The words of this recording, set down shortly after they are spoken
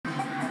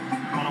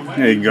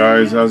Hey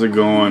guys, how's it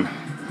going?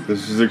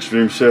 This is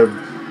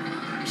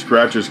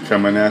Xtremescratchers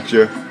coming at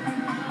you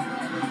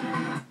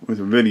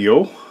with a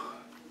video.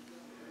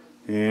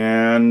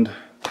 And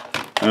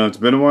I know it's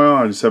been a while,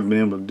 I just haven't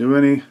been able to do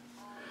any.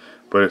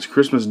 But it's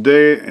Christmas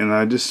Day, and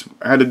I just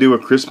had to do a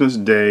Christmas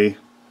Day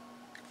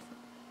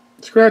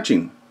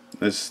scratching.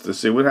 Let's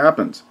see what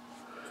happens.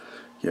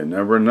 You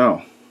never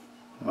know.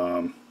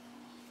 And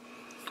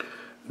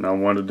I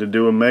wanted to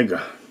do a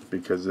mega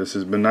because this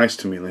has been nice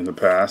to me in the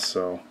past,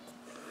 so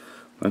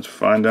let's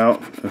find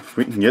out if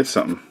we can get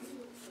something.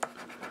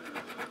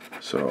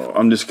 So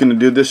I'm just gonna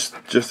do this,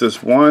 just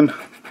this one.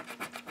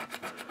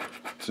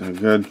 It's a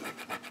good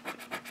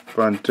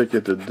fun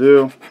ticket to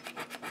do.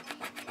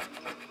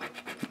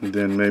 And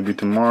then maybe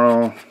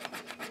tomorrow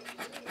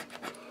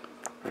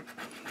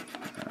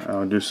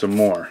I'll do some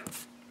more.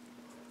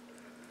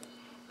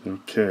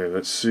 Okay,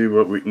 let's see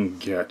what we can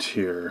get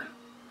here.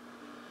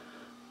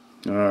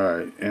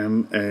 Alright,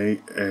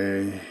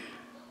 M-A-A.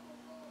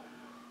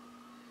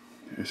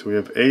 So we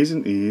have A's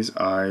and E's,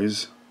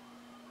 I's,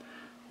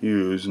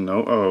 U's,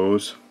 no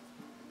O's.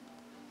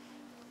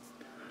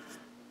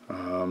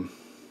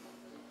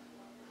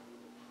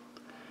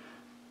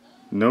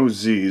 No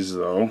Z's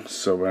though,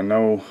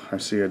 so I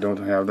see I don't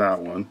have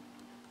that one.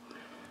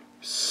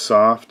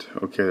 Soft,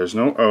 okay, there's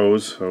no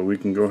O's, so we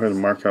can go ahead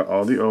and mark out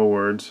all the O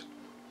words.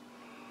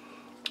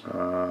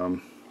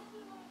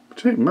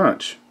 Which ain't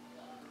much.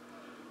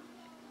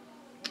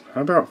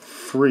 How about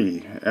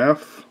free?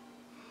 F.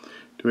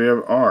 Do we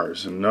have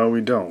R's? No, we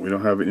don't. We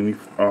don't have any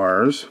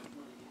R's.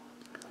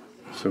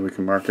 So we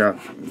can mark out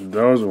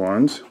those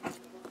ones.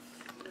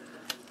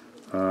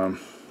 I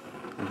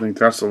think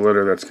that's the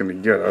letter that's going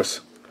to get us.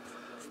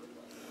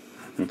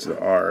 It's the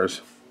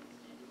R's.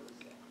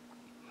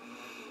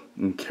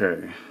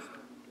 Okay.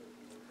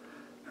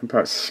 How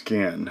about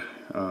skin?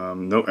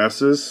 No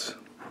S's.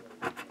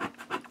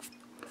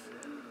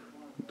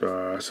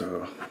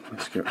 So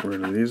let's get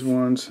rid of these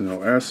ones.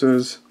 No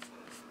S's.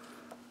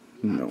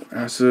 No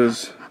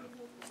S's.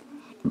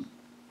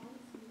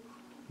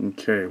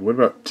 Okay, what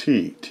about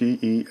T?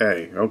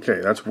 T-E-A. Okay,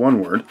 that's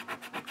one word.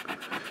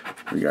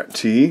 We got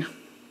T.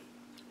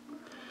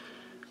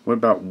 What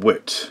about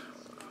wit?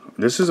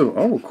 This is a,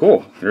 oh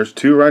cool. There's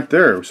two right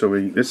there. So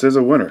this is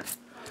a winner.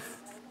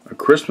 A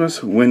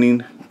Christmas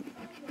winning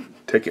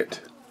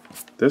ticket.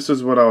 This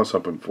is what I was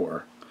hoping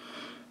for.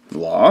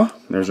 Law.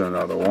 There's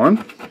another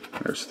one.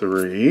 There's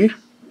three.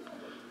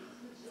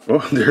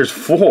 Oh, there's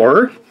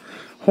four.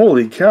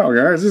 Holy cow,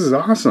 guys, this is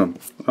awesome.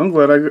 I'm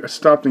glad I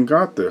stopped and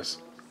got this.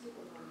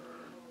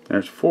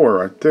 There's four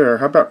right there.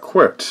 How about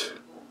quit?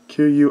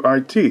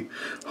 Q-U-I-T.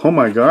 Oh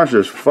my gosh,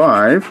 there's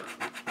five.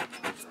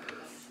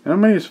 How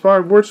many is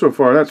 5 words so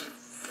far? That's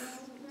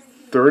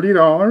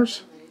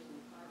 $30.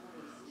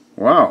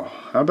 Wow.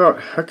 How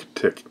about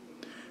hectic?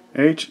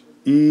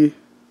 H-E.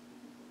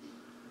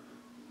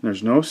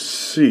 There's no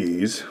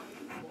C's.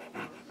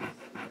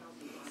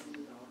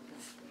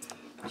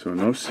 So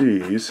no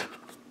C's.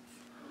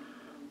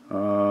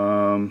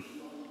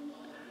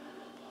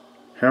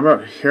 How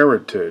about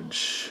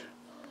heritage?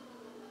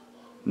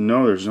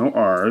 No, there's no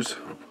R's.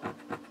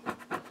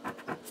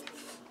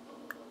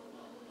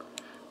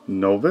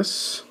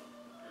 Novus.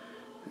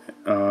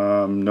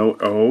 No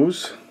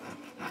O's.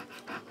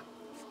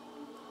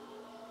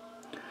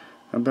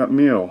 How about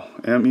meal?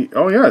 M-E.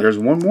 Oh yeah, there's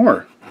one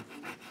more.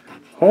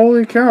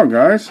 Holy cow,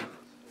 guys.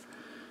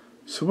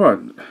 So what?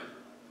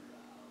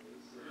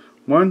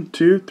 1,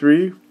 2,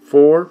 3,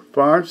 4,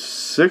 5,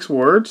 6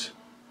 words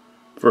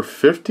for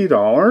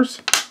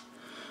 $50?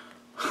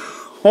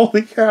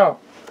 Holy cow.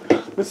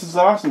 This is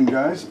awesome,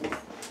 guys.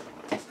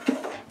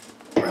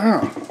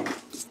 Wow.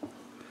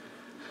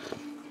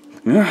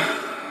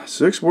 Yeah,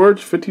 6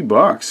 words,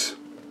 $50.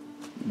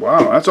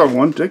 Wow, that's our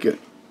one ticket.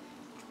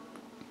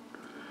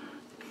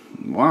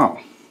 Wow.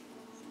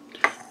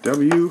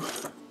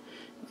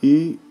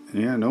 W-E,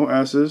 yeah, no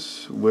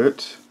S's,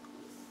 wit,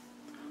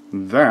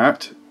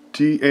 that,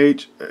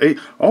 T-H-A,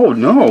 oh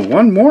no,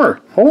 one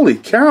more. Holy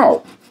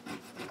cow.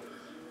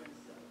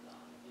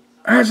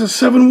 That's a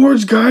 7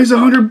 words, guys,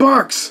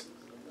 $100.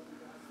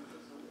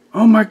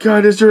 Oh my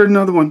God, is there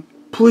another one?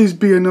 Please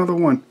be another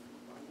one.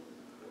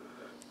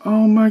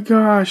 Oh my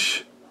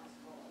gosh.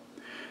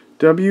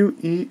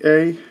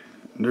 W-E-A,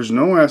 there's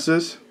no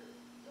S's.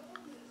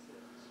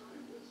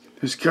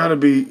 There's got to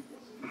be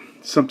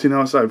something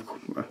else.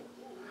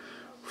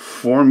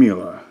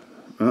 Formula.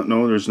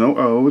 No, there's no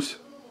O's.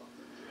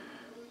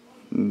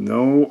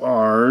 No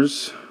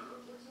R's.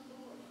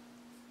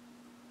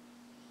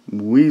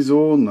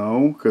 Weasel,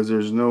 no, because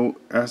there's no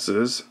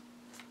S's.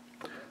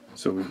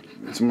 So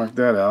let's mark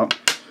that out.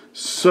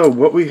 So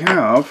what we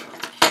have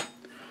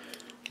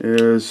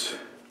is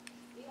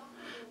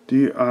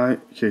D-I.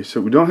 Okay, so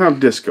we don't have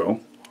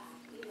disco,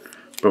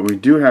 but we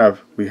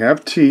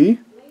have T.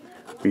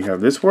 We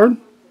have this word.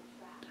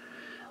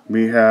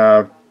 We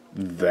have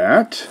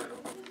that.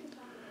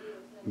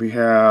 We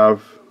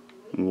have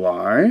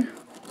lie.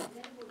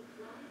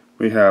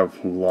 We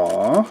have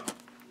law.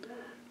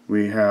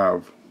 We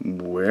have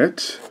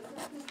wit.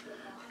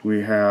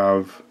 We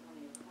have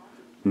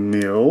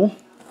Mill,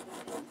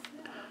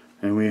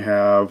 and we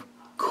have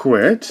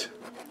quit.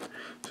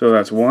 So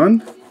that's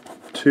 1,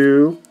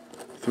 2,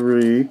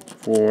 3,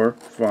 4,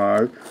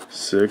 5,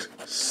 6,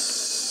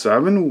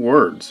 7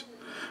 words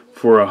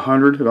for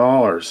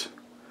 $100.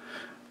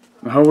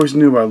 I always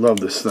knew I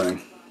loved this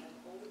thing.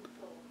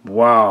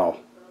 Wow.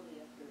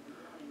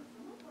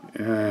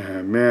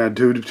 Man,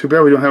 dude, too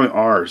bad we don't have any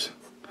R's.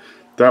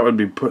 That would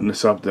be putting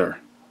us up there.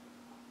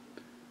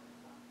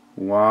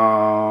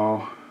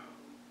 Wow.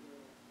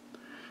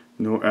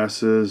 No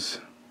S's.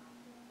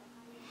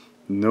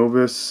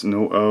 Novice,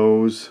 no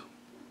O's.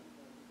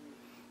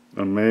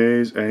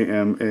 Amaze,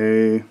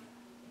 AMA.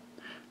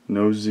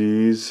 No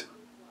Z's.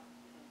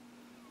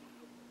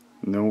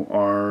 No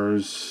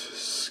R's.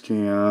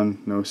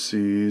 Scan, no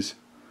C's.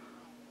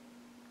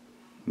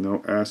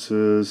 No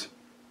S's.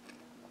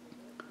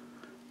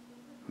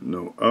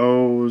 No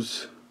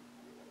O's.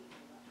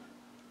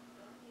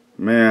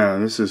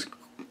 Man, this is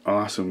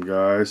awesome,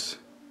 guys.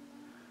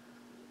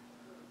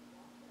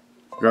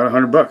 Got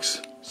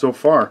 $100 so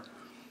far.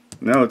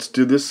 Now let's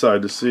do this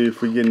side to see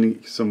if we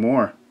get some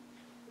more.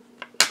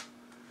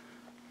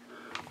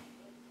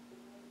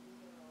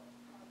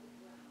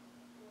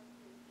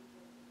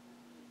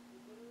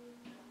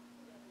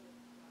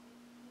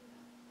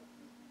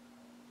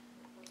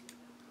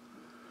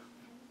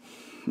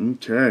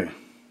 Okay.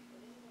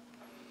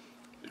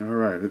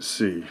 Alright, let's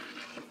see.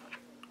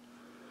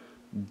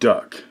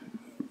 Duck.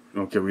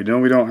 Okay, we know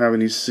we don't have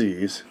any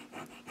C's.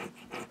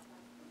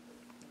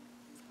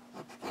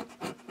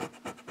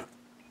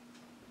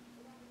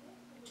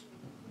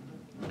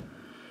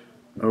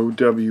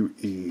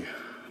 OWE.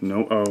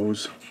 No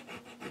O's.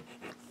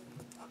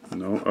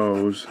 No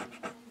O's.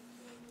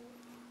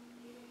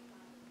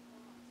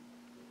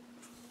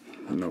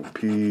 No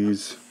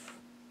P's.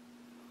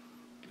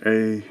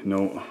 A.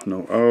 No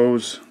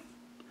O's.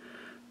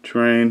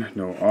 Train.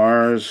 No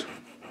R's.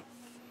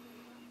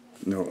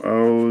 No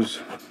O's.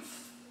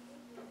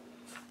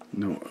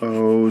 No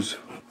O's.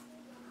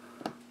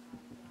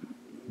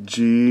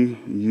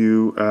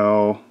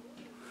 GUL.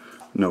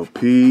 No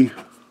P.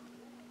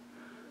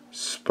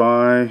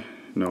 Spy.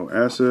 No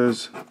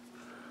S's.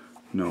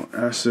 No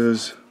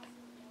S's.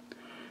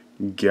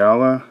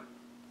 Gala.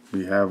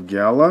 We have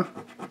Gala.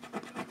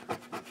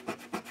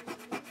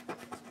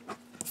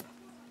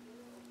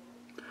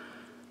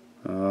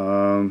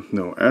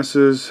 No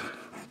S's.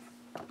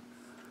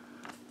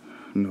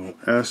 No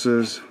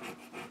S's.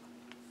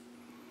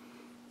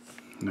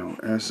 No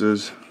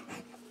S's.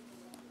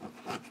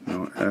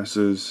 No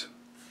S's.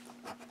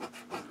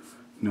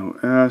 No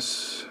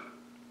S.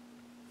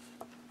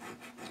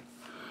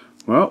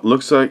 Well,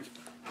 looks like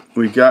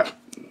we got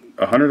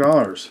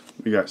 $100.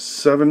 We got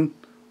 7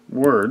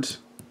 words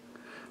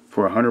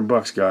for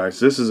 $100, guys.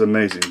 This is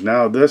amazing.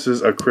 Now this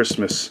is a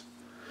Christmas.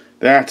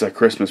 That's a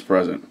Christmas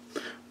present.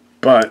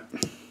 But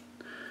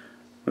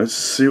let's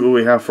see what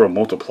we have for a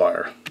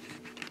multiplier.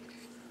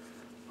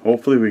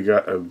 Hopefully we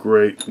got a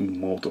great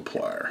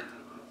multiplier.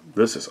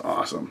 This is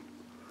awesome.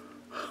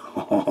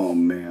 Oh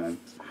man.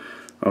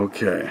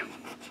 Okay.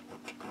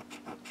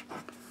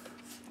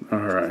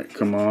 Alright,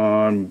 come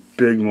on.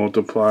 Big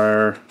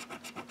multiplier.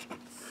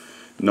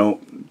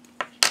 Nope.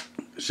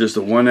 It's just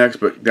a 1x,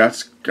 but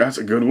that's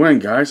a good win,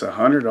 guys.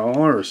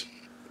 $100.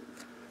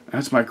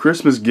 That's my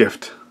Christmas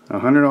gift.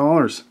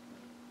 $100.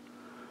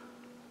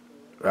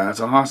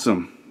 That's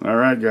awesome.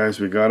 Alright, guys,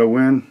 we got a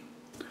win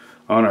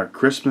on our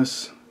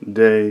Christmas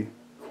Day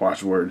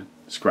crossword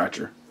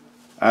scratcher.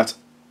 That's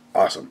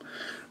awesome.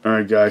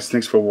 Alright, guys,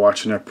 thanks for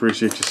watching. I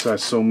appreciate you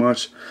guys so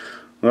much.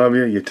 Love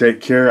you. You take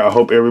care. I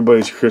hope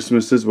everybody's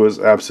Christmases was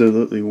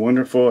absolutely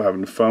wonderful,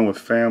 having fun with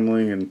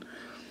family and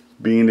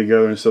being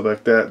together and stuff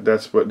like that.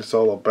 That's what it's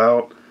all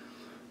about.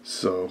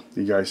 So,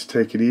 you guys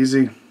take it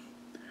easy.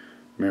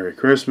 Merry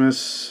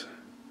Christmas.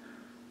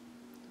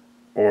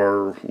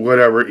 Or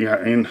whatever, yeah,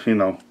 and you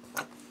know,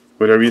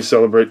 whatever you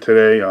celebrate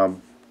today,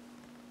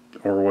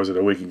 or was it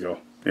a week ago?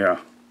 Yeah.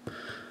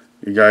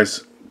 You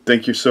guys,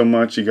 thank you so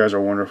much. You guys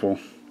are wonderful.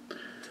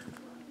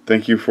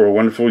 Thank you for a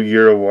wonderful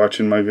year of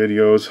watching my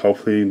videos.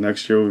 Hopefully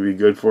next year will be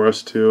good for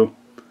us too.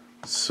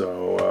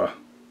 So,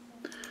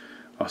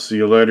 I'll see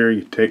you later.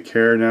 You take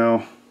care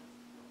now.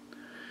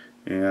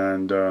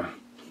 And,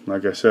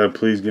 like I said,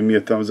 please give me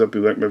a thumbs up if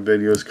you like my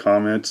videos,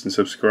 comments, and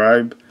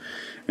subscribe.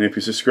 And if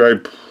you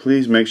subscribe,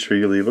 please make sure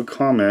you leave a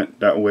comment.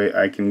 That way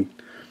I can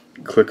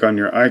click on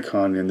your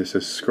icon in the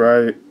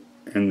subscribe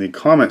in the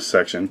comment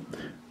section.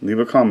 Leave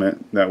a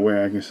comment. That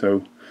way I can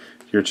show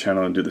your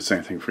channel and do the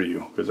same thing for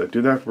you. Because I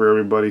do that for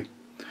everybody.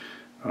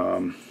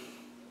 I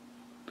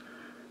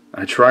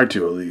try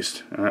to, at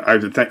least. I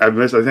think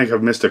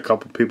I've missed a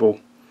couple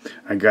people.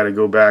 I got to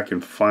go back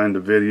and find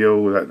the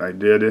video that I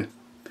did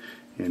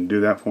and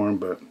do that for them.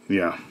 But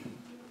yeah,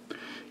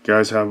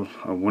 guys, have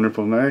a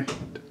wonderful night.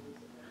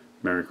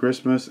 Merry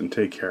Christmas and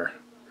take care.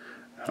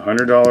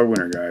 $100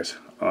 winner, guys.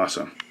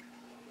 Awesome.